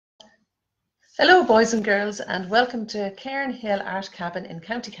Hello boys and girls, and welcome to Cairn Hill Art Cabin in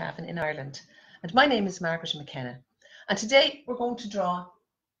County Cavan in Ireland. And my name is Margaret McKenna, and today we're going to draw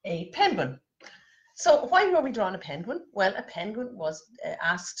a penguin. So why were we drawing a penguin? Well, a penguin was they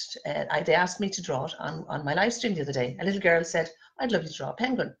asked me to draw it on my live stream the other day. A little girl said, I'd love you to draw a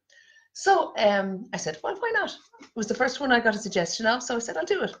penguin. So I said, well, why not? It was the first one I got a suggestion of, so I said, I'll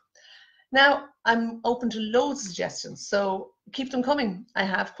do it. Now, I'm open to loads of suggestions, so keep them coming. I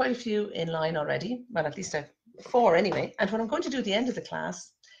have quite a few in line already. Well, at least I have 4 anyway. And what I'm going to do at the end of the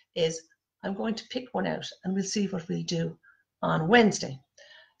class is I'm going to pick one out and we'll see what we'll do on Wednesday.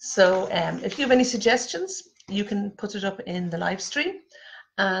 So if you have any suggestions, you can put it up in the live stream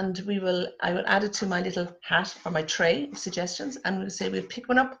and I will add it to my little hat or my tray of suggestions, and we'll pick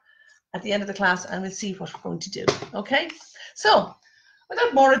one up at the end of the class and we'll see what we're going to do. Okay? So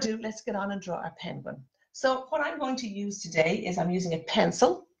without more ado, let's get on and draw our penguin. So what I'm going to use today is I'm using a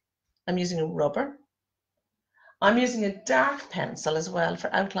pencil, I'm using a rubber, I'm using a dark pencil as well for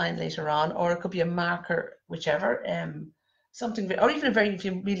outline later on, or it could be a marker, whichever, something, or even if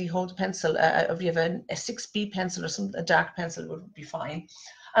you really hold a pencil, if you have a 6B pencil or a dark pencil would be fine.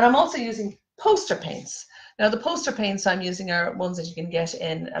 And I'm also using poster paints. Now the poster paints I'm using are ones that you can get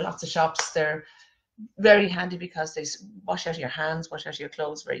in lots of shops. They're very handy because they wash out your hands, wash out your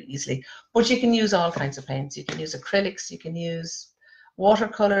clothes very easily. But you can use all kinds of paints. You can use acrylics, you can use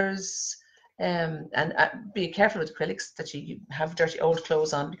watercolors, and be careful with acrylics that you have dirty old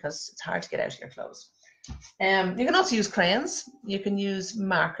clothes on, because it's hard to get out of your clothes. You can also use crayons, you can use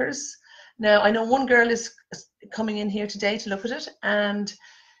markers. Now I know one girl is coming in here today to look at it, and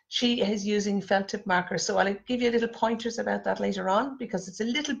she is using felt tip markers, so I'll give you little pointers about that later on, because it's a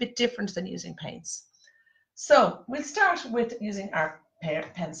little bit different than using paints. So we'll start with using our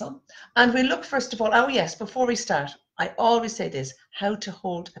pencil, and we'll look first of all, oh yes, before we start, I always say this, how to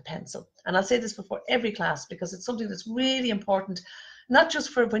hold a pencil. And I'll say this before every class because it's something that's really important, not just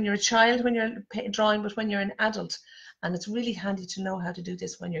for when you're a child, when you're drawing, but when you're an adult. And it's really handy to know how to do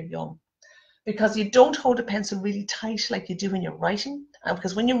this when you're young, because you don't hold a pencil really tight like you do when you're writing.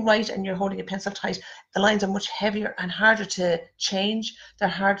 Because when you write and you're holding a pencil tight, the lines are much heavier and harder to change. They're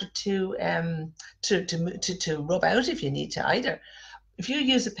harder to rub out if you need to either. If you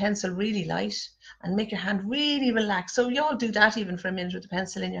use a pencil really light and make your hand really relaxed, so you all do that even for a minute with the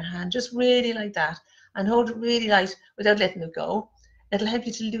pencil in your hand, just really like that, and hold it really light without letting it go. It'll help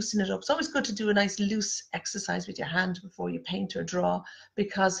you to loosen it up. It's always good to do a nice loose exercise with your hand before you paint or draw,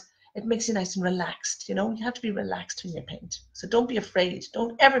 because it makes you nice and relaxed. You know, you have to be relaxed when you paint. So don't be afraid.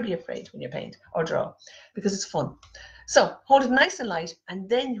 Don't ever be afraid when you paint or draw, because it's fun. So hold it nice and light, and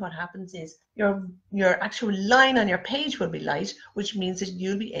then what happens is your actual line on your page will be light, which means that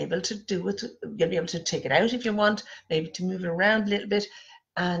you'll be able to do it. You'll be able to take it out if you want, maybe to move it around a little bit,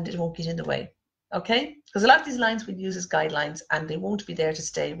 and it won't get in the way. Okay? Because a lot of these lines we'll use as guidelines, and they won't be there to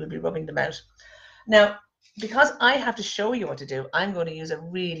stay. We'll be rubbing them out. Now, because I have to show you what to do, I'm going to use a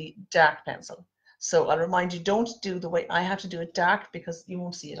really dark pencil. So I'll remind you, don't do the way I have to do it dark, because you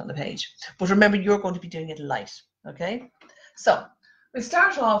won't see it on the page. But remember, you're going to be doing it light, okay? So we'll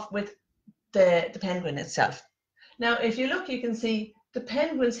start off with the penguin itself. Now, if you look, you can see the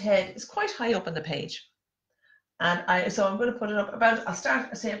penguin's head is quite high up on the page. And so I'm going to put it up about,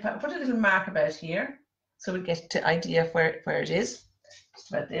 put a little mark about here, so we get the idea of where it is.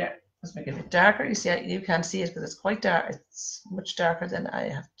 Just about there. Let's make it a bit darker. You see, you can't see it because it's quite dark. It's much darker than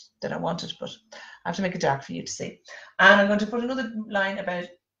I wanted, but I have to make it dark for you to see. And I'm going to put another line about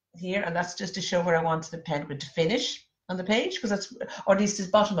here, and that's just to show where I want the penguin to finish on the page, because that's, or at least his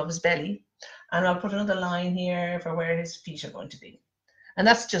bottom of his belly. And I'll put another line here for where his feet are going to be. And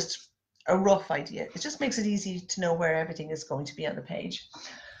that's just a rough idea. It just makes it easy to know where everything is going to be on the page.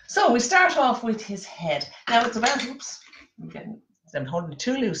 So we start off with his head. Now it's about, oops, I'm holding it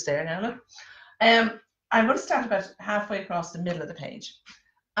too loose there now, look. I'm going to start about halfway across the middle of the page.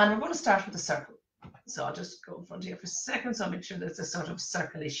 And we're going to start with a circle. So I'll just go in front here for a second, so I'll make sure that it's a sort of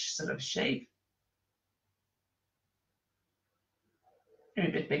circle-ish sort of shape. Maybe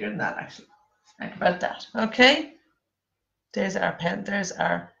a bit bigger than that, actually. Like about that. Okay. There's our pen, there's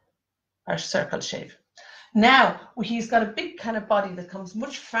our circle shape. Now, he's got a big kind of body that comes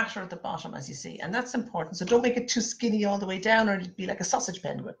much fatter at the bottom, as you see, and that's important. So don't make it too skinny all the way down, or it'd be like a sausage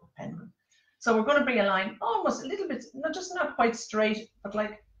penguin. So we're going to bring a line almost a little bit, not quite straight, but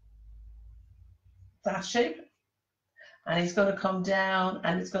like that shape. And he's going to come down,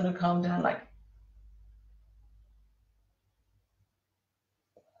 and it's going to come down like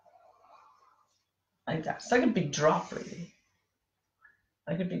that. It's like a big drop, really.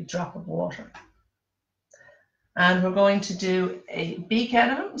 Like a big drop of water. And we're going to do a beak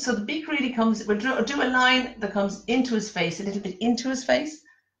out of him. So the beak really comes, we'll do a line that comes into his face, a little bit into his face.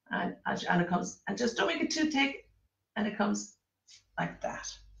 And it comes, and just don't make it too thick. And it comes like that.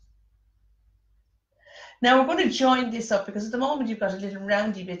 Now we're going to join this up because at the moment you've got a little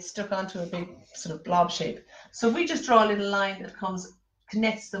roundy bit stuck onto a big sort of blob shape. So if we just draw a little line that comes,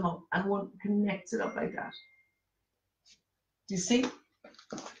 connects them up, and one connects it up like that. Do you see?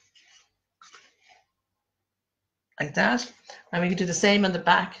 Like that. And we can do the same on the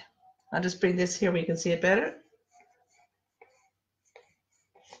back. I'll just bring this here where you can see it better.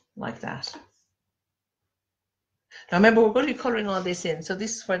 Like that. Now remember, we're going to be colouring all this in. So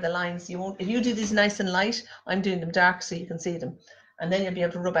this is where the lines, you won't, if you do these nice and light, I'm doing them dark so you can see them. And then you'll be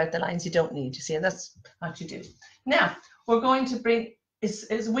able to rub out the lines you don't need, you see, and that's what you do. Now, we're going to bring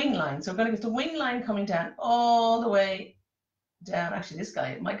his wing line. So we're going to get the wing line coming down all the way down. Actually, this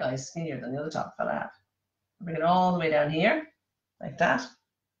guy, my guy is skinnier than the other top fella I have. Bring it all the way down here, like that.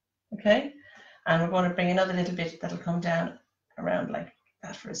 Okay? And we're going to bring another little bit that'll come down around like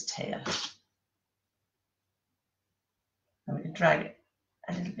that for his tail. And we can drag it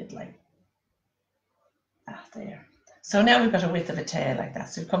a little bit like that there. So now we've got a width of a tail like that.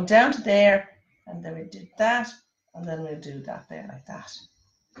 So we come down to there, and then we do that, and then we'll do that there like that.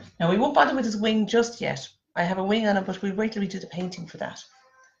 Now we won't bother with his wing just yet. I have a wing on it, but we'll wait till we do the painting for that.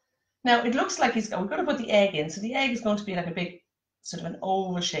 Now it looks like we're going to put the egg in. So the egg is going to be like a big, sort of an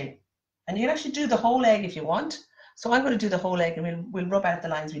oval shape. And you can actually do the whole egg if you want. So I'm going to do the whole egg, and we'll rub out the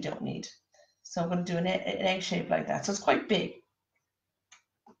lines we don't need. So I'm going to do an egg shape like that. So it's quite big.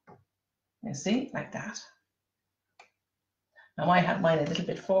 You see, like that. Now I had mine a little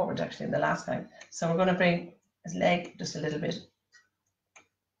bit forward actually in the last time. So we're going to bring his leg just a little bit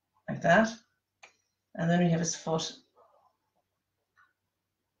like that. And then we have his foot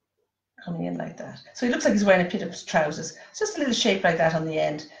coming in like that. So he looks like he's wearing a bit of trousers. It's just a little shape like that on the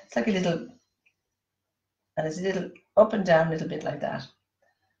end. It's like a little, and it's a little up and down a little bit like that.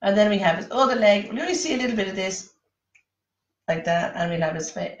 And then we have his other leg. We'll only see a little bit of this like that, and we'll have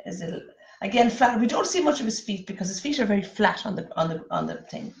his little, again, flat. We don't see much of his feet because his feet are very flat on the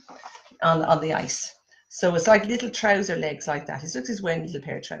thing, on the ice. So it's like little trouser legs like that. He looks like he's wearing a little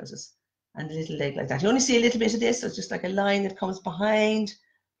pair of trousers and a little leg like that. You only see a little bit of this, so it's just like a line that comes behind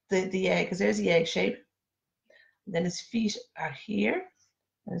the egg, because there's the egg shape. And then his feet are here,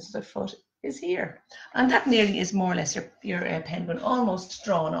 and his other foot is here. And that nearly is more or less your penguin almost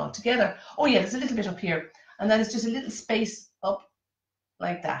drawn all together. Oh yeah, there's a little bit up here. And then it's just a little space up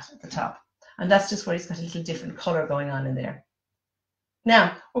like that at the top. And that's just where he's got a little different color going on in there.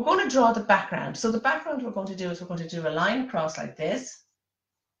 Now, we're going to draw the background. So the background we're going to do is we're going to do a line across like this.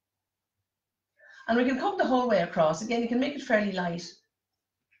 And we can come the whole way across. Again, you can make it fairly light.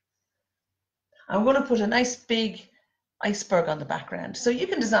 And we're going to put a nice big iceberg on the background. So you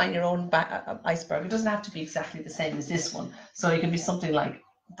can design your own iceberg. It doesn't have to be exactly the same as this one. So it can be something like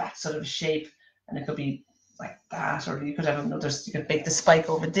that sort of shape, and it could be like that, or you could have another, you could make the spike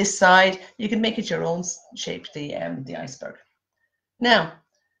over this side. You can make it your own shape, the iceberg. Now,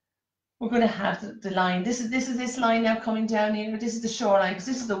 we're going to have the line. This is this line now coming down here. This is the shoreline, because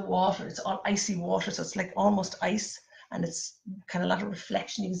this is the water. It's all icy water, so it's like almost ice, and it's kind of a lot of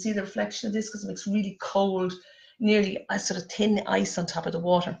reflection. You can see the reflection of this because it makes really cold, nearly a sort of thin ice on top of the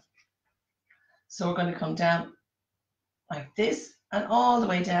water. So we're going to come down like this and all the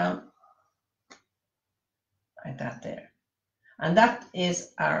way down like that there. And that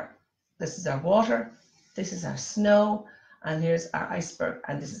is this is our water, this is our snow, and here's our iceberg,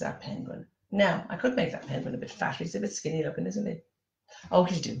 and this is our penguin. Now, I could make that penguin a bit fatter. He's a bit skinny looking, isn't he? Oh,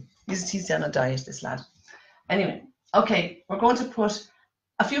 he'll do. He's on a diet, this lad. Anyway, okay, we're going to put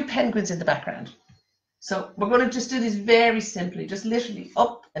a few penguins in the background. So we're going to just do this very simply, just literally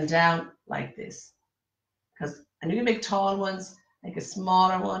up and down like this. And you can make tall ones, make a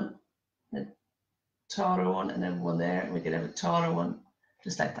smaller one, a taller one, and then one there. And we can have a taller one,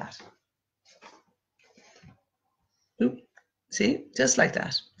 just like that. Oop. See, just like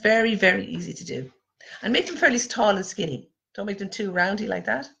that. Very, very easy to do. And make them fairly tall and skinny. Don't make them too roundy like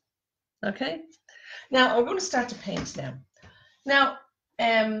that. Okay. Now we're going to start to paint now. Now,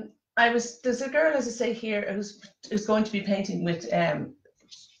 there's a girl, as I say here, who's going to be painting with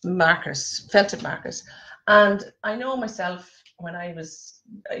markers, felted markers. And I know myself when I was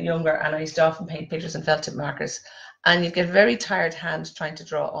younger, and I used to often paint pictures in felted markers, and you get a very tired hand trying to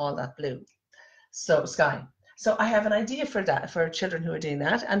draw all that blue, so sky. So I have an idea for that, for children who are doing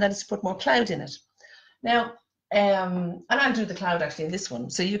that, and that is to put more cloud in it. Now, and I'll do the cloud actually in this one.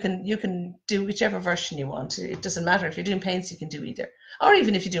 So you can do whichever version you want. It doesn't matter. If you're doing paints, you can do either. Or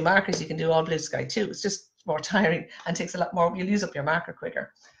even if you do markers, you can do all blue sky too. It's just more tiring and takes a lot more, you'll use up your marker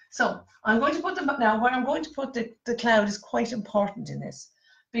quicker. So I'm going to put them now, where I'm going to put the cloud is quite important in this,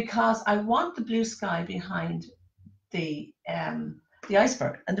 because I want the blue sky behind the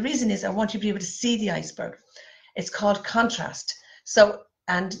iceberg. And the reason is I want you to be able to see the iceberg. It's called contrast. So,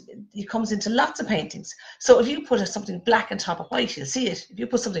 and it comes into lots of paintings. So if you put something black on top of white, you'll see it. If you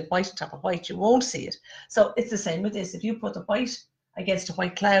put something white on top of white, you won't see it. So it's the same with this. If you put the white against a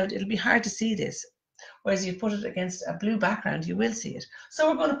white cloud, it'll be hard to see this. Whereas if you put it against a blue background, you will see it. So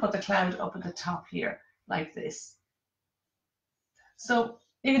we're going to put the cloud up at the top here, like this. So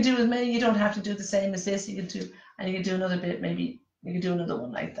you can do as many, you don't have to do the same as this. You can do, and you can do another bit, maybe you can do another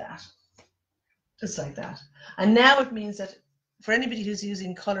one like that. Just like that. And now it means that for anybody who's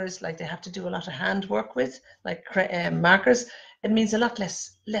using colors, like they have to do a lot of hand work with, like markers, it means a lot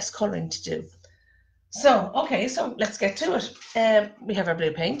less coloring to do. So, okay, so let's get to it. We have our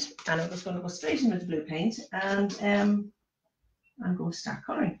blue paint, and I'm just going to go straight in with the blue paint, and I'm going to start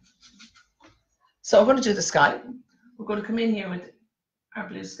coloring. So I'm going to do the sky. We're going to come in here with our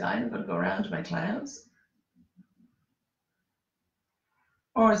blue sky, and I'm going to go around to my clouds.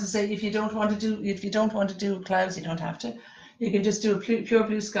 Or as I say, if you don't want to do clouds, you don't have to. You can just do a pure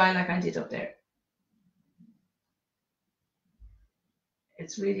blue sky like I did up there.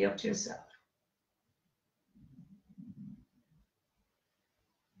 It's really up to yourself.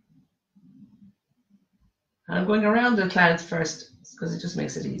 And I'm going around the clouds first because it just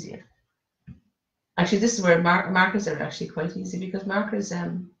makes it easier. Actually, this is where markers are actually quite easy, because markers,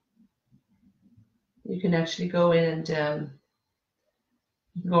 you can actually go in and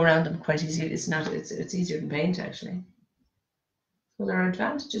you can go around them quite easily. It's easier than paint actually. So there are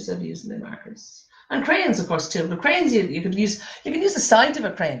advantages of using the markers. And crayons, of course, too. But crayons, you can use the side of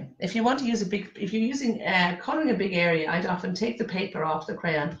a crayon. If you want to use if you're using coloring a big area, I'd often take the paper off the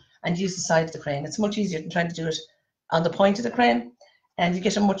crayon and use the side of the crayon. It's much easier than trying to do it on the point of the crayon, and you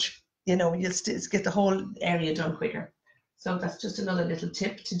get a much, you'll get the whole area done quicker. So that's just another little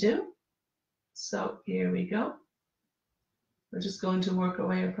tip to do. So here we go. We're just going to work our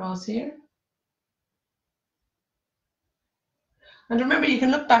way across here. And remember, you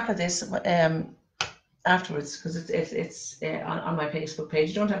can look back at this afterwards, because it's on my Facebook page.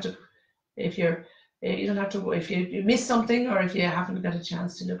 You don't have to, if you miss something, or if you haven't got a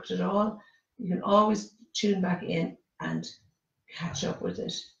chance to look at it all, you can always tune back in and catch up with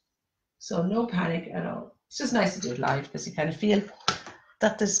it. So no panic at all. It's just nice to do it live, because you kind of feel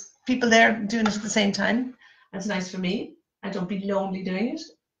that there's people there doing it at the same time. That's nice for me. I don't be lonely doing it,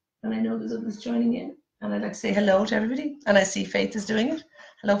 and I know there's others joining in. And I'd like to say hello to everybody. And I see Faith is doing it.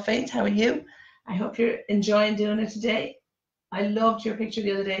 Hello, Faith. How are you? I hope you're enjoying doing it today. I loved your picture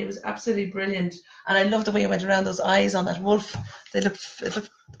the other day. It was absolutely brilliant. And I love the way you went around those eyes on that wolf. It looked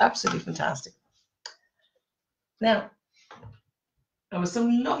absolutely fantastic. Now, there was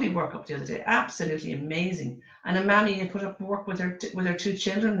some lovely work up the other day. Absolutely amazing. And a mammy had put up work with her two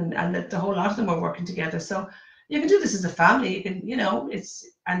children, and the whole lot of them were working together. So you can do this as a family. You can,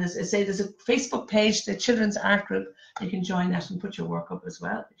 and as I say, there's a Facebook page, the Children's Art Group. You can join that and put your work up as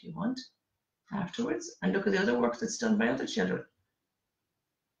well if you want afterwards, and look at the other work that's done by other children.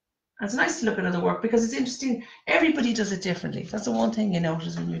 And it's nice to look at other work, because it's interesting. Everybody does it differently. That's the one thing you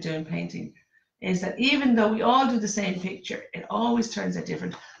notice when you're doing painting, is that even though we all do the same picture, it always turns out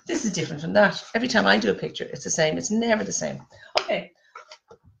different. This is different from that. Every time I do a picture, it's the same. It's never the same. Okay.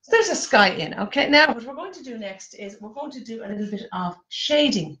 So there's a sky in. Okay, now what we're going to do next is we're going to do a little bit of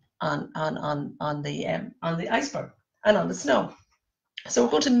shading on the iceberg and on the snow. So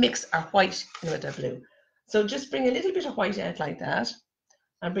we're going to mix our white with our blue. So just bring a little bit of white out like that,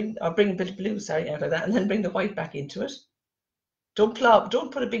 and bring a bit of blue, out like that, and then bring the white back into it. Don't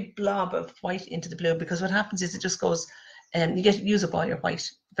put a big blob of white into the blue, because what happens is it just goes, and you use up all your white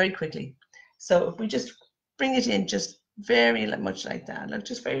very quickly. So if we just bring it in just very much like that, like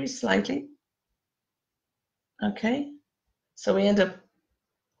just very slightly. Okay, so we end up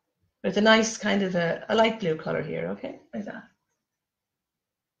with a nice kind of a light blue color here. Okay, like that.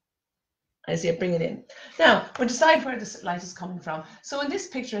 I see it, bring it in. Now we'll decide where the light is coming from. So in this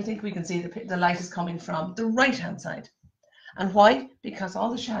picture, I think we can see the light is coming from the right hand side. And why? Because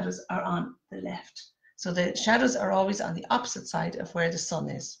all the shadows are on the left. So the shadows are always on the opposite side of where the sun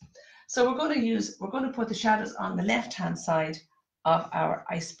is. So we're going to put the shadows on the left-hand side of our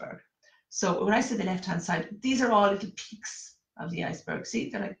iceberg. So when I say the left-hand side, these are all little peaks of the iceberg. See,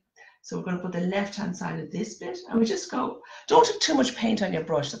 they're like, so we're going to put the left-hand side of this bit, and we just go, don't have too much paint on your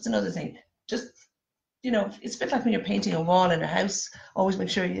brush. That's another thing. Just, it's a bit like when you're painting a wall in a house. Always make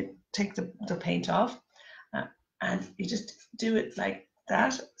sure you take the paint off, and you just do it like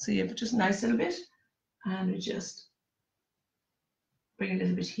that. So you have just a nice little bit. And we just bring a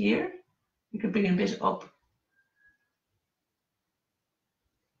little bit here. You can bring a bit up.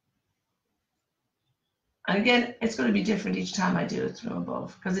 And again, it's going to be different each time I do it from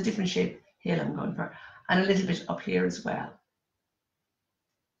above because a different shape hill I'm going for. And a little bit up here as well.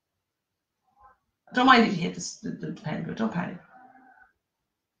 Don't mind if you hit the penguin, don't panic.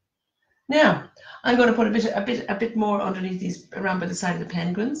 Now, I'm going to put a bit more underneath these, around by the side of the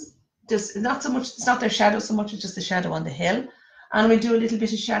penguins. Just not so much, it's not their shadow so much, it's just the shadow on the hill. And we do a little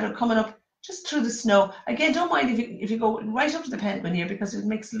bit of shadow coming up just through the snow. Again, don't mind if you go right up to the penguin here because it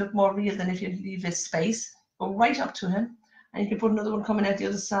makes it look more real than if you leave this space. Go right up to him, and you can put another one coming out the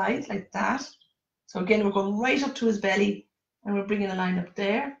other side like that. So again, we're going right up to his belly, and we're bringing a line up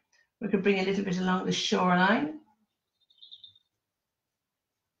there. We could bring a little bit along the shoreline.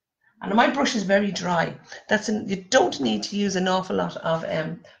 And my brush is very dry. You don't need to use an awful lot of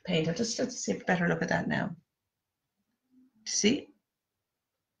paint. I'll just see a better look at that now. See?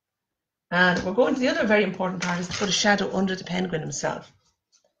 And we're going to the other very important part is to put a shadow under the penguin himself.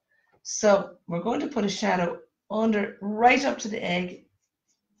 So we're going to put a shadow under, right up to the egg,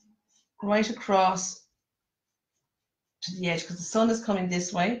 right across to the edge, because the sun is coming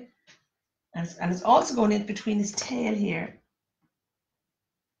this way. And it's also going in between his tail here.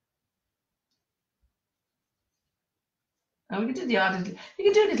 And we can do the odd, you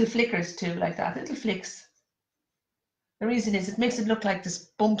can do little flickers too, like that, little flicks. The reason is it makes it look like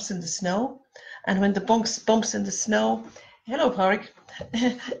there's bumps in the snow. And when the bumps in the snow, hello, Porrick.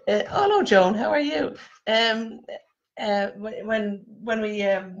 Hello, Joan, how are you? When we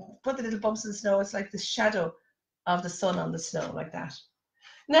put the little bumps in the snow, it's like the shadow of the sun on the snow, like that.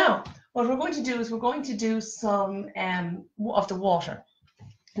 Now, what we're going to do is we're going to do some of the water.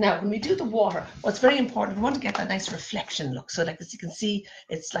 Now, when we do the water, what's very important, we want to get that nice reflection look. So like as you can see,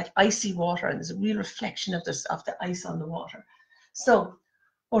 it's like icy water and there's a real reflection of the ice on the water. So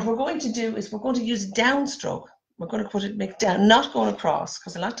what we're going to do is we're going to use a downstroke. We're going to make down, not going across,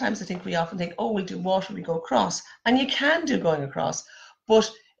 because a lot of times I think we often think, oh, we'll do water, we go across. And you can do going across. But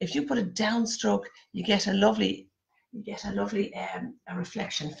if you put a downstroke, you get a lovely a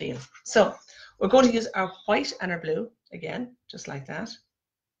reflection feel. So we're going to use our white and our blue, again, just like that.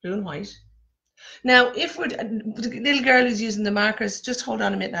 Blue and white. Now, if the little girl who's using the markers, just hold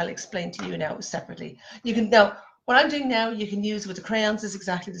on a minute and I'll explain to you now separately. You can now, what I'm doing now, you can use with the crayons is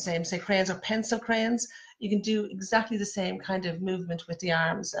exactly the same. Say crayons or pencil crayons. You can do exactly the same kind of movement with the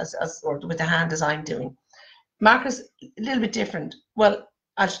arms or with the hand as I'm doing. Markers, a little bit different. Well,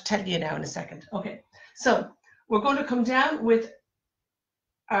 I'll tell you now in a second. Okay, so we're going to come down with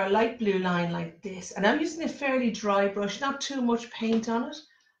our light blue line like this. And I'm using a fairly dry brush, not too much paint on it.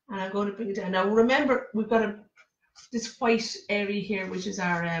 And I'm going to bring it down. Now remember, we've got this white area here, which is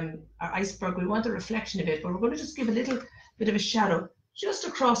our iceberg. We want a reflection of it, but we're going to just give a little bit of a shadow just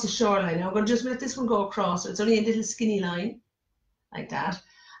across the shoreline. Now we're going to just let this one go across. So it's only a little skinny line like that.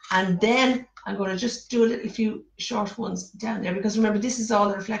 And then I'm going to just do a few short ones down there, because remember, this is all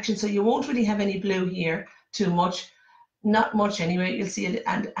the reflection. So you won't really have any blue here too much. Not much anyway. You'll see it.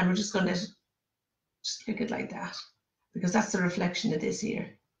 And we're just going to just click it like that, because that's the reflection of this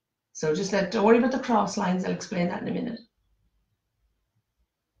here. So just don't worry about the cross lines. I'll explain that in a minute.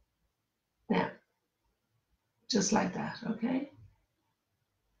 Now, just like that, okay?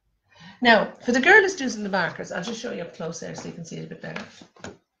 Now, for the girl who's using the markers, I'll just show you up close there so you can see it a bit better.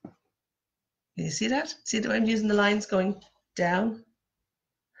 Can you see that? See the way I'm using the lines going down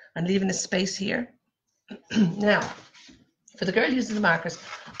and leaving a space here? Now, for the girl using the markers,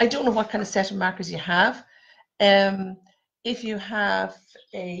 I don't know what kind of set of markers you have. If you have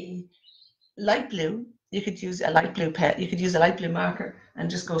a light blue, you could use a light blue pen. You could use a light blue marker and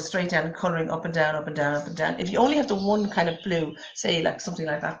just go straight down and colouring up and down, up and down, up and down. If you only have the one kind of blue, say like something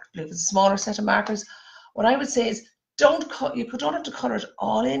like that blue, it's a smaller set of markers. What I would say is you don't have to colour it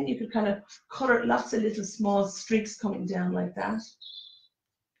all in. You could kind of colour lots of little small streaks coming down like that,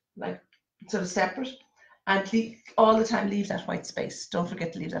 like sort of separate, and all the time leave that white space. Don't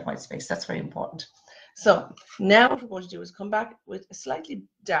forget to leave that white space. That's very important. So now what we're going to do is come back with a slightly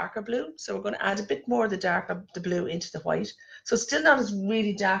darker blue. So we're going to add a bit more of the blue into the white. So it's still not as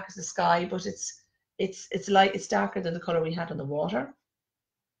really dark as the sky, but it's darker than the color we had on the water.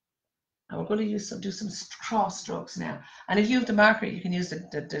 And we're going to do some cross strokes now. And if you have the marker, you can use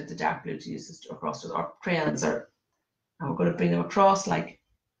the dark blue to use this cross strokes, or crayons, and we're going to bring them across like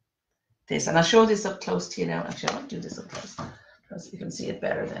this. And I'll show this up close to you now. Actually, I'll do this up close because you can see it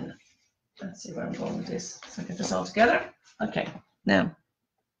better then. Let's see where I'm going with this. So I get this all together. Okay, now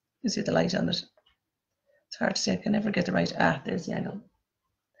you see the light on it. It's hard to see. I can never get the right. There's the angle.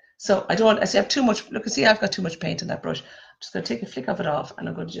 So I don't want, I see I have too much, look, see I've got too much paint on that brush. I'm just going to take a flick of it off, and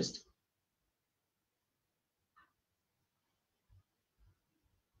I'm going to just,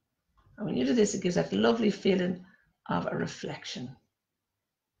 and when you do this, it gives that lovely feeling of a reflection.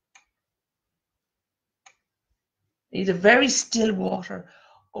 Either very still water,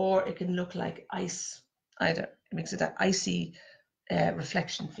 or it can look like ice. Either it makes it that icy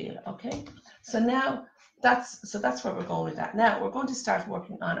reflection feel. Okay, so now that's where we're going with that. Now we're going to start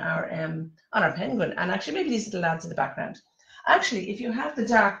working on our penguin, and actually maybe these little lads in the background. Actually, if you have the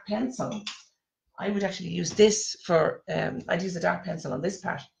dark pencil, I would actually use this for. I'd use the dark pencil on this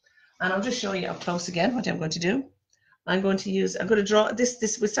part, and I'll just show you up close again what I'm going to do. I'm going to draw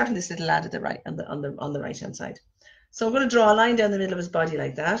this. We're starting this little lad at the right, on the right hand side. So I'm going to draw a line down the middle of his body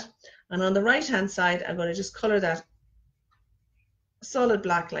like that. And on the right hand side, I'm going to just color that solid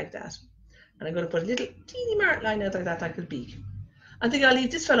black like that. And I'm going to put a little teeny mark line out like that, like a beak. I think I'll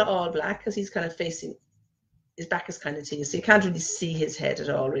leave this fella all black because he's kind of facing, his back is kind of to you. So you can't really see his head at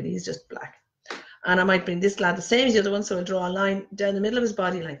all, really. He's just black. And I might bring this lad the same as the other one. So I'll draw a line down the middle of his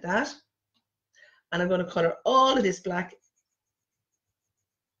body like that. And I'm going to color all of this black.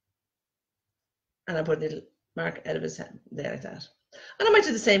 And I put a little mark out of his head there like that. And I might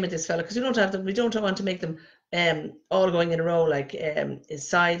do the same with this fella, because we don't want to make them all going in a row, like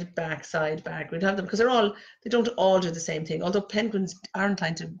side back. We'd have them because they don't all do the same thing, although penguins aren't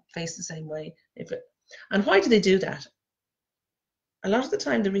trying to face the same way. And why do they do that? A lot of the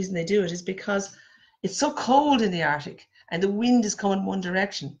time the reason they do it is because it's so cold in the Arctic and the wind is coming one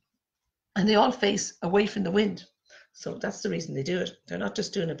direction, and they all face away from the wind. So that's the reason they do it. They're not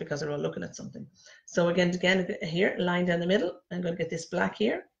just doing it because they're all looking at something. So again here, line down the middle. I'm going to get this black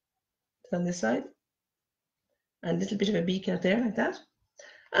here on this side, and a little bit of a beak out there like that.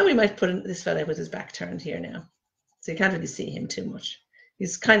 And we might put this fella with his back turned here now, so you can't really see him too much.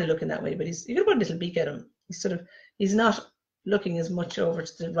 He's kind of looking that way, but you can put a little beak at him. He's not looking as much over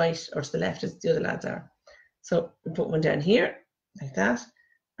to the right or to the left as the other lads are. So we put one down here like that,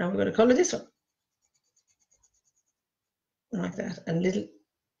 and we're going to color this one like that, and little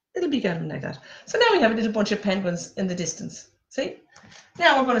beak out of him like that. So now we have a little bunch of penguins in the distance. See?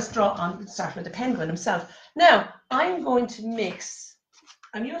 Now we're going to start with the penguin himself. Now I'm going to mix.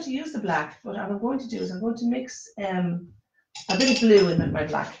 I'm going to use the black, but what I'm going to do is I'm going to mix a bit of blue in my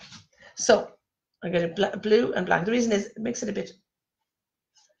black. So I get a blue and black. The reason is mix it a bit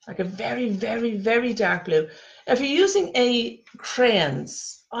like a very, very, very dark blue. If you're using a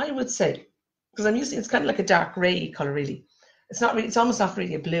crayons, I would say, because it's kind of like a dark gray color, really. It's almost not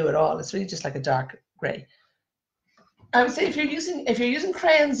really a blue at all. It's really just like a dark gray. I would say if you're using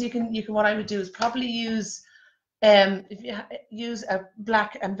crayons, you can what I would do is probably use if you use a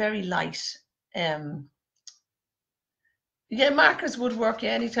black and very light. Markers would work.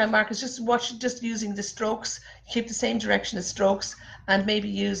 Anytime markers, just using the strokes, keep the same direction as strokes, and maybe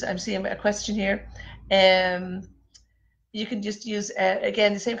use. I'm seeing a question here. You can just use,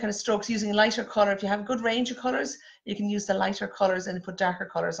 again, the same kind of strokes using a lighter color. If you have a good range of colors, you can use the lighter colors and put darker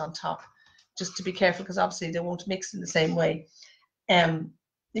colors on top, just to be careful, because obviously they won't mix in the same way.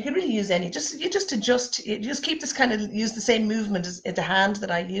 You can really use any, you just adjust, you just keep this kind of, use the same movement as the hand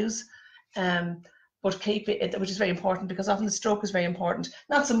that I use, but keep it, which is very important, because often the stroke is very important,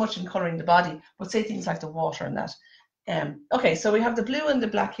 not so much in coloring the body, but say things like the water and that. Okay, so we have the blue and the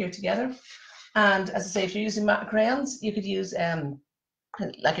black here together. And as I say, if you're using crayons, you could use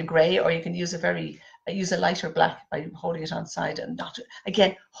like a gray, or you can use a lighter black by holding it on side and not,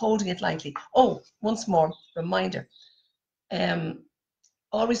 again, holding it lightly. Oh, once more, reminder,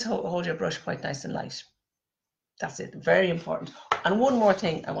 always hold your brush quite nice and light. That's it, very important. And one more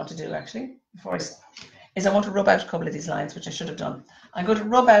thing I want to do actually, is I want to rub out a couple of these lines, which I should have done. I'm going to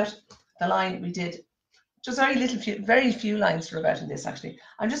rub out the line we did. Just very few lines to rub out in this actually.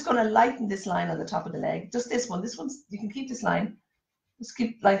 I'm just going to lighten this line on the top of the leg. Just this one. This one's, you can keep this line. Just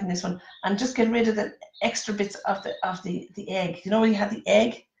keep lightening this one, and just get rid of the extra bits of the egg. You know, we had the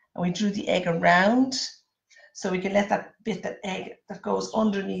egg and we drew the egg around, so we can let that egg that goes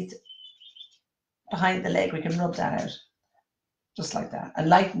underneath behind the leg, we can rub that out just like that, and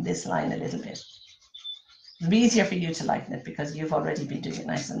lighten this line a little bit. It'll be easier for you to lighten it because you've already been doing it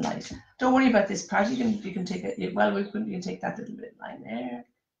nice and light. Don't worry about this part. You can take it. Well, you can take that little bit line there.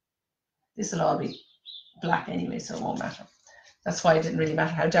 This will all be black anyway, so it won't matter. That's why it didn't really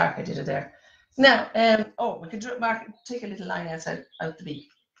matter how dark I did it there. Now, we could take a little line out the beak,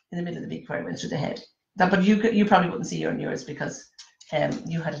 in the middle of the beak where it went through the head. But you probably wouldn't see on yours because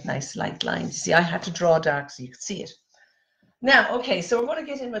you had a nice light line. You see, I had to draw dark so you could see it. Now, okay, so we're going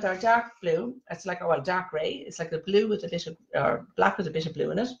to get in with our dark blue. It's like, dark gray. It's like a blue with a bit of, or black with a bit of blue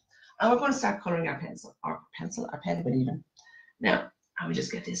in it. And we're going to start colouring our our penguin even. Now, and we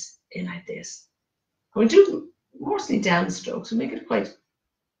just get this in like this. And we do mostly down strokes. We make it quite.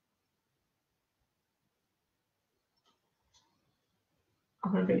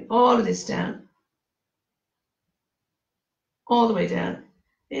 I'm going to bring all of this down, all the way down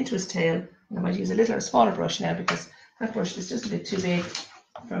into his tail. And I might use a smaller brush now because that brush is just a bit too big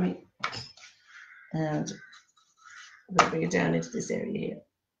for me. And I'm going to bring it down into this area here.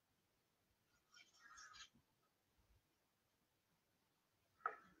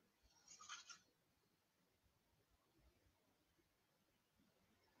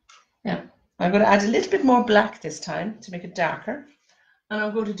 Now, I'm going to add a little bit more black this time to make it darker. And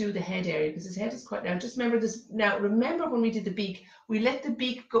I'm going to do the head area because his head is quite, now just remember this. Now, remember when we did the beak, we let the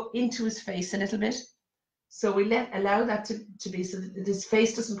beak go into his face a little bit. So we allow that to be, so that his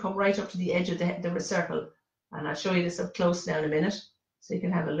face doesn't come right up to the edge of the circle. And I'll show you this up close now in a minute, so you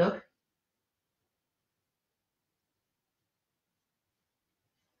can have a look.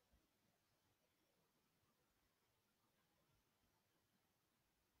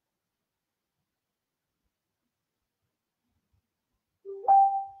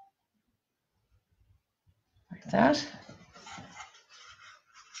 Like that.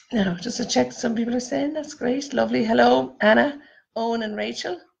 Now, just to check, some people are saying that's great, lovely. Hello, Anna, Owen, and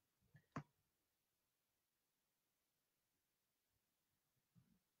Rachel.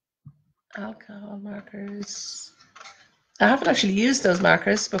 Alcohol markers. I haven't actually used those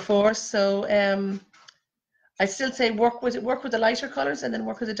markers before, so I still say work with the lighter colors and then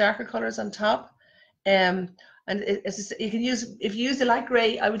work with the darker colors on top. And you can use, if you use the light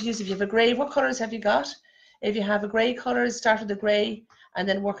gray, I would use, if you have a gray, what colors have you got? If you have a gray color, start with the gray and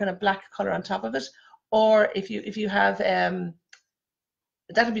then work on a black color on top of it. Or if you have, that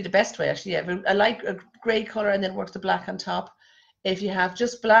would be the best way actually. Yeah, a gray color and then work the black on top. If you have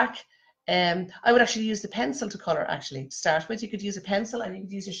just black, I would actually use the pencil to color actually to start with. You could use a pencil and you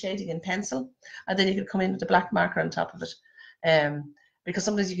could use your shading in pencil, and then you could come in with a black marker on top of it. Because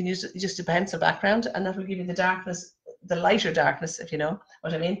sometimes you can use just a pencil background and that will give you the darkness, the lighter darkness, if you know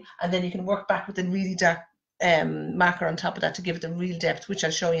what I mean. And then you can work back with the really dark marker on top of that to give it the real depth, which I'll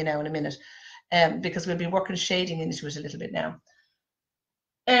show you now in a minute, because we'll be working shading into it a little bit now.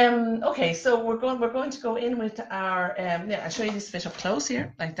 Okay, so we're going to go in with our, yeah, I'll show you this bit up close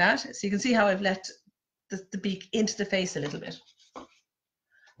here, like that. So you can see how I've let the beak into the face a little bit.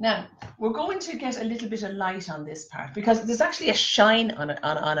 Now, we're going to get a little bit of light on this part because there's actually a shine on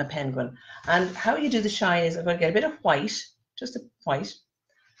a penguin. And how you do the shine is I'm going to get a bit of white, just a white,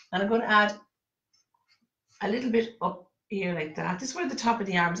 and I'm going to add a little bit up here like that. This is where the top of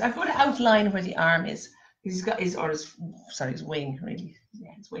the arm is. I'm going to outline where the arm is. He's got his wing, really.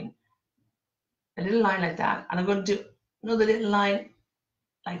 Yeah, his wing. A little line like that. And I'm going to do another little line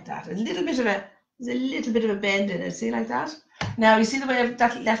like that. There's a little bit of a bend in it, see, like that? Now, you see the way I've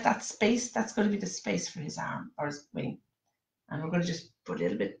left that space? That's going to be the space for his arm or his wing. And we're going to just put a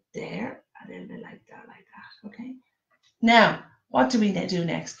little bit there, a little bit like that, okay? Now, what do we do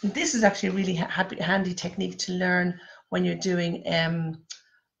next? And this is actually a really handy technique to learn when you're doing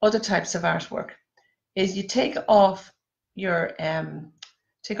other types of artwork, is you take off your,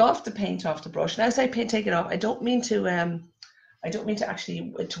 take off the paint off the brush. And as I take it off, I don't mean to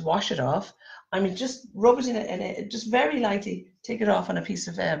actually wash it off. I mean, just rub it in it and just very lightly take it off on a piece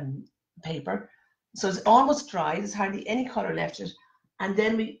of paper. So it's almost dry, there's hardly any color left in it. And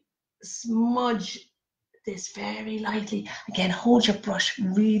then we smudge this very lightly. Again, hold your brush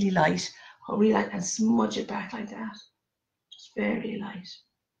really light, and smudge it back like that. Just very light.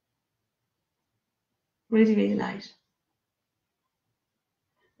 Really, really light.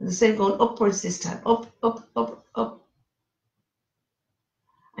 And the same going upwards this time. Up, up, up, up.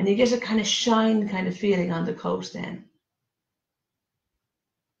 And you get a kind of shine kind of feeling on the coat then.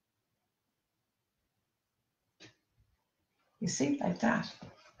 You see, like that.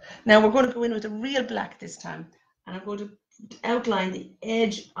 Now we're going to go in with a real black this time. And I'm going to outline the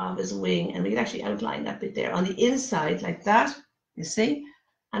edge of his wing. And we can actually outline that bit there on the inside like that. You see?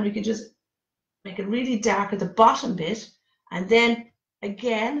 And we can just make it really dark at the bottom bit. And then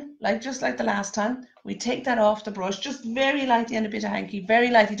again, just like the last time, we take that off the brush, just very lightly and a bit of hanky, very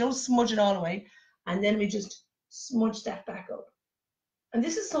lightly, don't smudge it all away. And then we just smudge that back up. And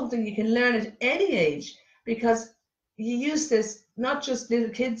this is something you can learn at any age, because you use this, not just little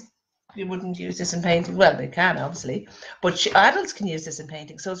kids, you wouldn't use this in painting. Well, they can, obviously, but adults can use this in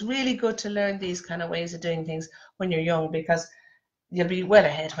painting. So it's really good to learn these kind of ways of doing things when you're young, because you'll be well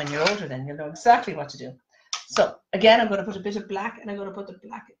ahead when you're older, then you'll know exactly what to do. So again, I'm going to put a bit of black, and I'm going to put the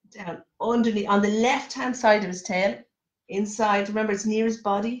black down underneath on the left-hand side of his tail, inside. Remember, it's near his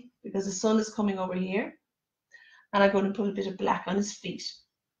body. because the sun is coming over here. And I'm going to put a bit of black on his feet,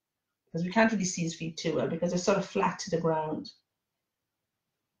 because we can't really see his feet too well because they're sort of flat to the ground.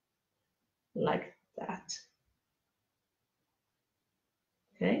 Like that.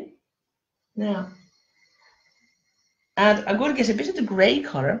 Okay. Now, and I'm going to get a bit of the grey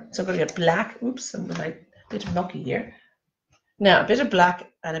colour. So I'm going to get black. Oops, I'm a bit mucky here. Now, a bit of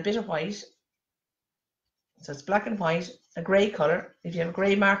black and a bit of white. So it's black and white, a grey colour. If you have a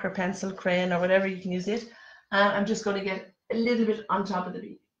grey marker, pencil, crayon, or whatever, you can use it. And I'm just going to get a little bit on top of the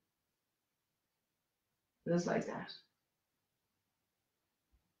beak. Just like that.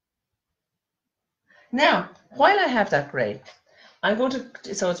 Now, while I have that grey, I'm going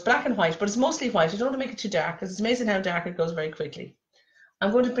to, so it's black and white, but it's mostly white. I don't want to make it too dark because it's amazing how dark it goes very quickly.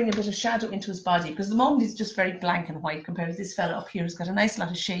 I'm going to bring a bit of shadow into his body because at the moment he's just very blank and white compared to this fella up here who's got a nice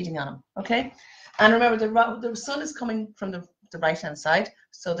lot of shading on him. Okay, and remember the sun is coming from the right hand side,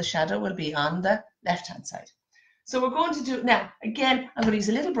 so the shadow will be on the left hand side. So we're going to do now. Again, I'm going to use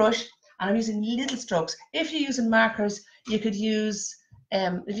a little brush and I'm using little strokes. If you're using markers, you could use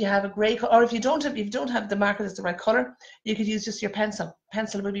if you have a grey color, or if you don't have the marker that's the right color, you could use just your pencil.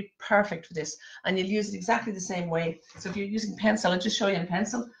 Pencil will be perfect for this, and you'll use it exactly the same way. So if you're using pencil, I'll just show you in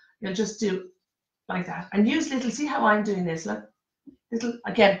pencil. You'll just do like that, and use little. See how I'm doing this? Look, little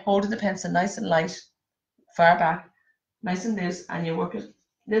again, holding the pencil nice and light, far back, nice and loose, and you work it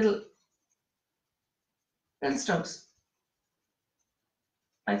little strokes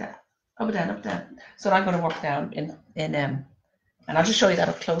like that, up and down, up and down. So I'm going to work down in and I'll just show you that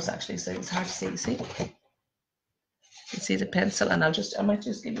up close actually, so it's hard to see. See, you can see the pencil, and I might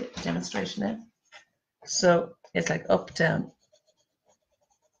just give you a demonstration now. So it's like up, down,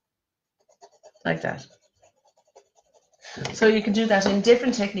 like that. So you can do that in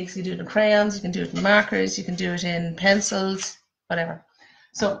different techniques. You can do it in crayons, you can do it in markers, you can do it in pencils, whatever.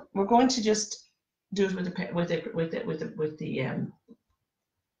 So we're going to just do it with the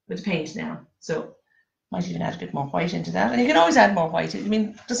paint now. So might even add a bit more white into that, and you can always add more white. I mean,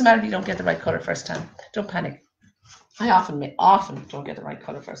 it doesn't matter if you don't get the right color first time. Don't panic. I often don't get the right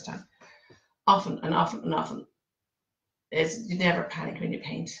color first time. Often. You never panic when you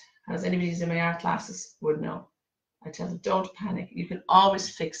paint. As anybody who's in my art classes would know. I tell them, don't panic. You can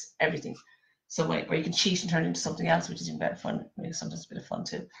always fix everything some way, or you can cheat and turn it into something else, which is even better fun. Maybe sometimes a bit of fun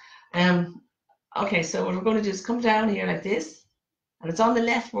too. Okay, so what we're going to do is come down here like this, and it's on the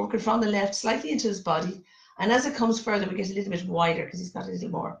left. We're working from the left, slightly into his body, and as it comes further, we get a little bit wider because he's got a little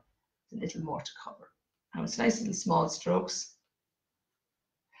more to cover. Now it's nice little small strokes,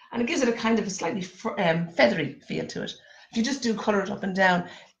 and it gives it a kind of a slightly feathery feel to it. If you just do colour it up and down,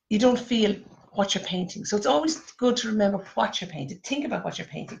 you don't feel what you're painting. So it's always good to remember what you're painting. Think about what you're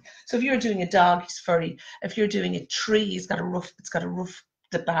painting. So if you're doing a dog, he's furry. If you're doing a tree, it's got a rough,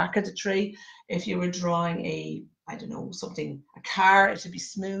 the bark of the tree. If you were drawing a car, it should be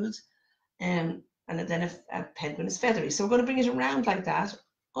smooth. And then if a penguin is feathery. So we're going to bring it around like that,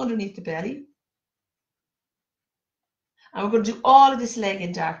 underneath the belly. And we're going to do all of this leg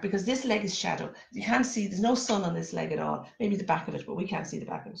in dark because this leg is shadow. You can't see, there's no sun on this leg at all. Maybe the back of it, but we can't see the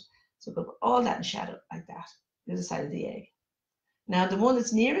back of it. So we'll put all that in shadow like that, the other side of the egg. Now the one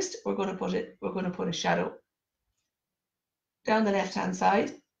that's nearest, we're going to put a shadow down the left-hand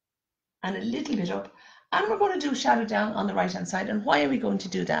side and a little bit up. And we're going to do shadow down on the right-hand side. And why are we going to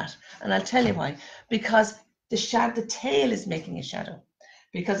do that? And I'll tell you why. Because the tail is making a shadow.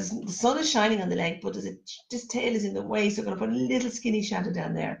 Because the sun is shining on the leg, but this tail is in the way, so we're going to put a little skinny shadow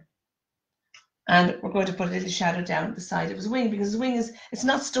down there. And we're going to put a little shadow down the side of his wing, because his wing it's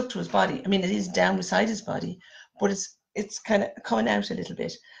not stuck to his body. I mean, it is down beside his body, but it's kind of coming out a little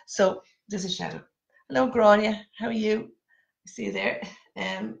bit. So there's a shadow. Hello, Grania. How are you? I see you there.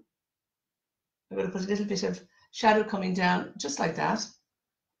 I'm going to put a little bit of shadow coming down, just like that.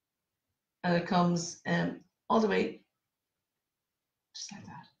 And it comes all the way just like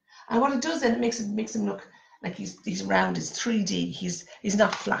that. And what it does then, it makes him look like he's round, he's 3D, he's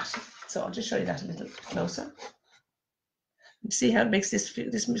not flat. So I'll just show you that a little closer. You see how it makes this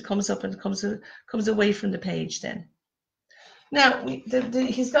comes up and comes away from the page then. Now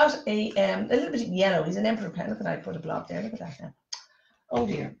he's got a little bit of yellow. He's an emperor pen. Look at that, I put a blob there. Look at that now. Oh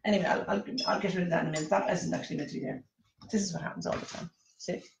dear. Anyway, I'll get rid of that in a minute. That isn't actually meant to be there. This is what happens all the time.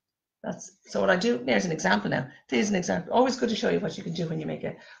 See? So what I do, there's an example now. There's an example. Always good to show you what you can do when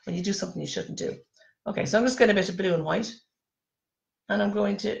you do something you shouldn't do. Okay, so I'm just getting a bit of blue and white. And I'm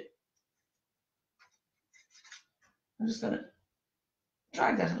just going to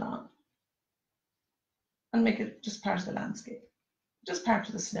drag that along and make it just part of the landscape, just part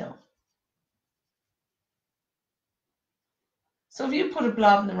of the snow. So if you put a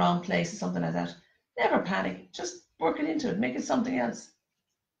blob in the wrong place or something like that, never panic. Just work it into it. Make it something else.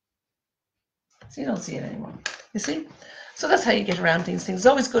 So you don't see it anymore. You see? So that's how you get around things. It's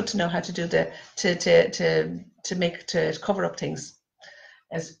always good to know how to do to cover up things.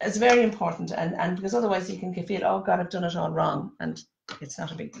 It's very important, and because otherwise you can feel, oh God, I've done it all wrong, and it's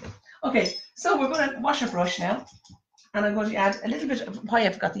not a big deal. Okay, so we're going to wash our brush now, and I'm going to add a little bit of why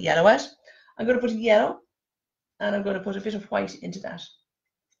I've got the yellow out. I'm going to put a yellow, and I'm going to put a bit of white into that.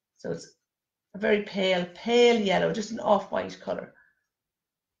 So it's a very pale yellow, just an off-white color.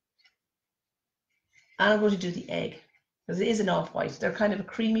 And I'm going to do the egg, because it is an off-white. They're kind of a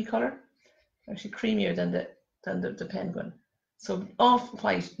creamy color, actually creamier than the penguin. So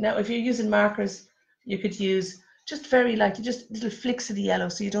off-white. Now, if you're using markers, you could use just very lightly, just little flicks of the yellow,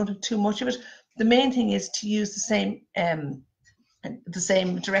 so you don't have too much of it. The main thing is to use the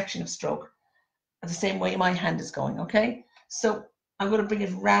same direction of stroke, the same way my hand is going. Okay, so I'm going to bring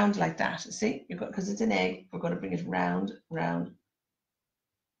it round like that. See, because it's an egg, we're going to bring it round, and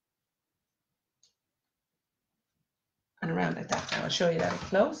around like that. Now I'll show you that up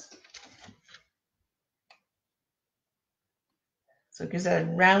close. So it gives that a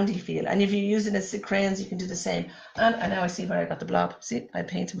roundy feel. And if you're using a crayons, you can do the same. And now I see where I got the blob. See, I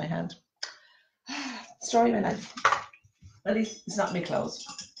paint in my hand. Story of my life. At least it's not my clothes.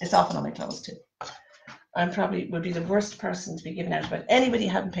 It's often on my clothes too. I probably would be the worst person to be giving out about anybody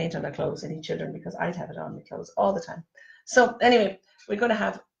having paint on their clothes, any children, because I'd have it on my clothes all the time. So anyway, we're going to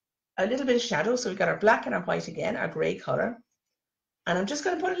have a little bit of shadow. So we've got our black and our white again, our grey colour. And I'm just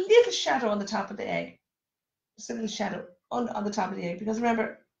going to put a little shadow on the top of the egg. Just a little shadow on the top of the egg, because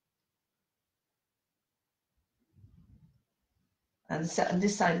remember, and on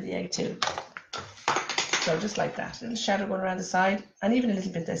this side of the egg too. So just like that, a little shadow going around the side, and even a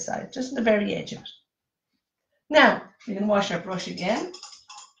little bit this side, just on the very edge of it. Now we can wash our brush again,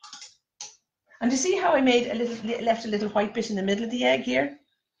 and you see how I made left a little white bit in the middle of the egg here.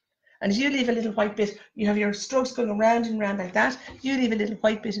 And if you leave a little white bit, you have your strokes going around and round like that. You leave a little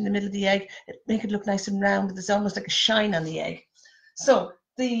white bit in the middle of the egg, make it look nice and round. There's almost like a shine on the egg. So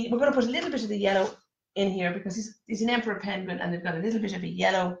we're going to put a little bit of the yellow in here, because he's an emperor penguin, and they've got a little bit of a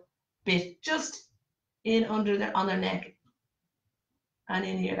yellow bit just in under on their neck and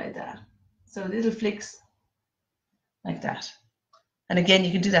in here like that. So little flicks like that. And again,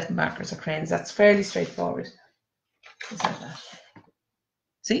 you can do that with markers or crayons. That's fairly straightforward. Just like that.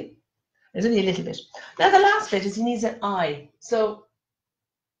 See? There's only a little bit. Now the last bit is he needs an eye. So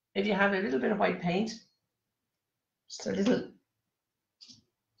if you have a little bit of white paint, just a little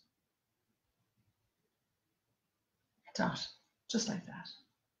dot, just like that.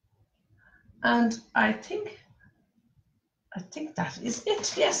 And I think that is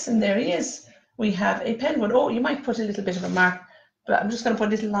it. Yes, and there he is. We have a penguin. Oh, you might put a little bit of a mark, but I'm just going to put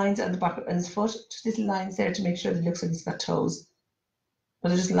little lines on the back of his foot, just little lines there to make sure that it looks like he's got toes. But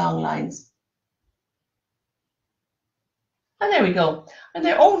they're just long lines. And there we go. And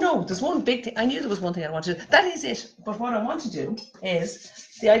there, oh no, there's one big thing. I knew there was one thing I wanted to do. That is it. But what I want to do is,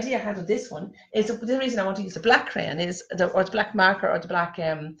 the idea I had with this one is, the reason I want to use the black crayon is, or the black marker, or the black,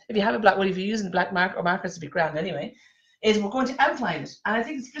 if you have a black, well, if you're using the black marker, or markers to be grand anyway, is we're going to outline it. And I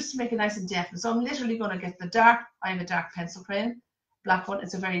think it's just to make it nice and definite. So I'm literally going to get the dark, I have a dark pencil crayon, black one.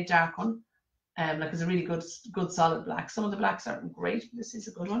 It's a very dark one. Like it's a really good solid black. Some of the blacks aren't great, but this is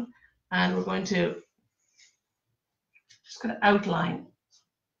a good one. And we're going to just going to outline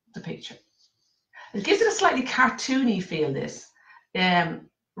the picture. It gives it a slightly cartoony feel, this,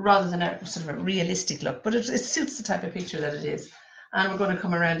 rather than a sort of a realistic look, but it suits the type of picture that it is. And we're going to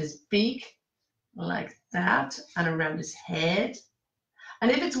come around his beak like that, and around his head.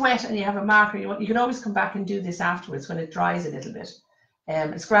 And if it's wet and you have a marker, you can always come back and do this afterwards when it dries a little bit.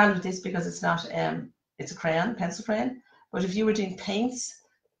 It's grand with this because it's not, it's a crayon, pencil crayon. But if you were doing paints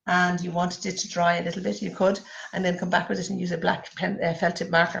and you wanted it to dry a little bit, you could, and then come back with it and use a black felt tip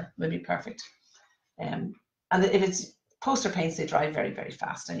marker, would be perfect. And if it's poster paints, they dry very, very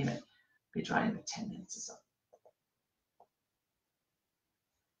fast anyway. Be dry in about 10 minutes or so.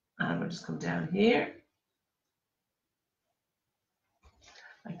 And we'll just come down here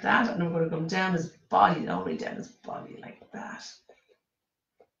like that, and we're going to come down his body, all the way down his body like that.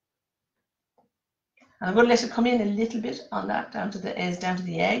 And I'm going to let it come in a little bit on that, down to the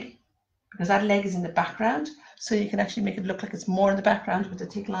egg, because that leg is in the background, so you can actually make it look like it's more in the background with the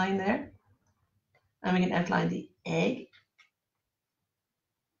thick line there. And we can outline the egg,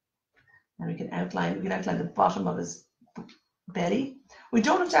 and we can outline the bottom of his belly. We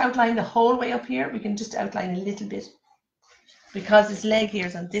don't have to outline the whole way up here. We can just outline a little bit, because his leg here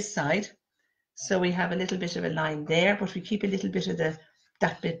is on this side, So we have a little bit of a line there, but we keep a little bit of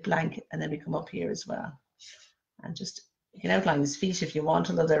that bit blank, and then we come up here as well. And just, you can outline his feet if you want,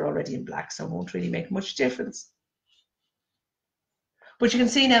 although they're already in black, so it won't really make much difference. But you can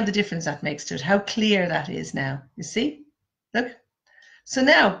see now the difference that makes to it, how clear that is now. You see? Look. So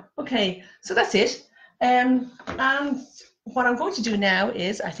now, okay, so that's it. And what I'm going to do now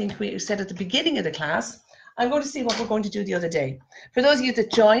is, I think we said at the beginning of the class, I'm going to see what we're going to do the other day. For those of you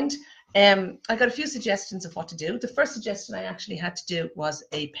that joined, I got a few suggestions of what to do. The first suggestion I actually had to do was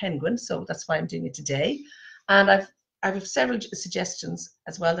a penguin, so that's why I'm doing it today. And I have several suggestions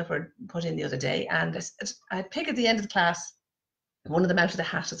as well that were put in the other day. And I pick at the end of the class one of them out of the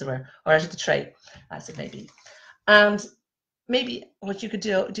hat, as it were, or out of the tray, as it may be. And maybe what you could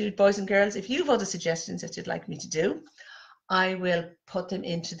do, boys and girls, if you've other suggestions that you'd like me to do, I will put them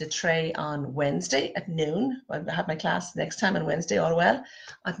into the tray on Wednesday at noon. I'll have my class next time on Wednesday, all well,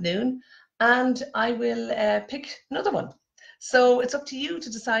 at noon. And I will pick another one. So it's up to you to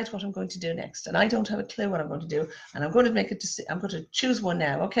decide what I'm going to do next. And I don't have a clue what I'm going to do. And I'm going to make it, I'm going to choose one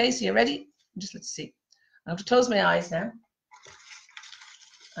now. Okay, so you ready? Just let's see. I have to close my eyes now.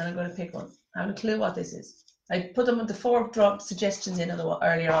 And I'm going to pick one. I haven't a clue what this is. I put them with the 4 drop suggestions in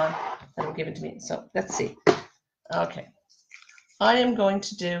earlier on that were given to me. So let's see. Okay. I am going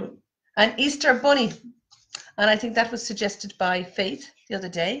to do an Easter bunny. And I think that was suggested by Faith the other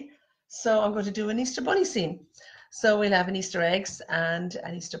day. So I'm going to do an Easter bunny scene. So we'll have an Easter eggs and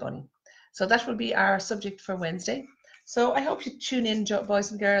an Easter bunny. So that will be our subject for Wednesday. So I hope you tune in,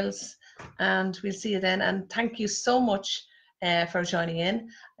 boys and girls, and we'll see you then. And thank you so much for joining in.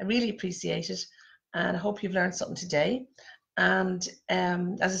 I really appreciate it, and I hope you've learned something today. And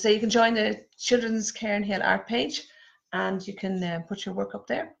as I say, you can join the Children's Cairn Hill Art page, and you can put your work up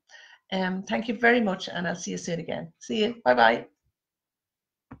there. Thank you very much, and I'll see you soon again. See you. Bye bye.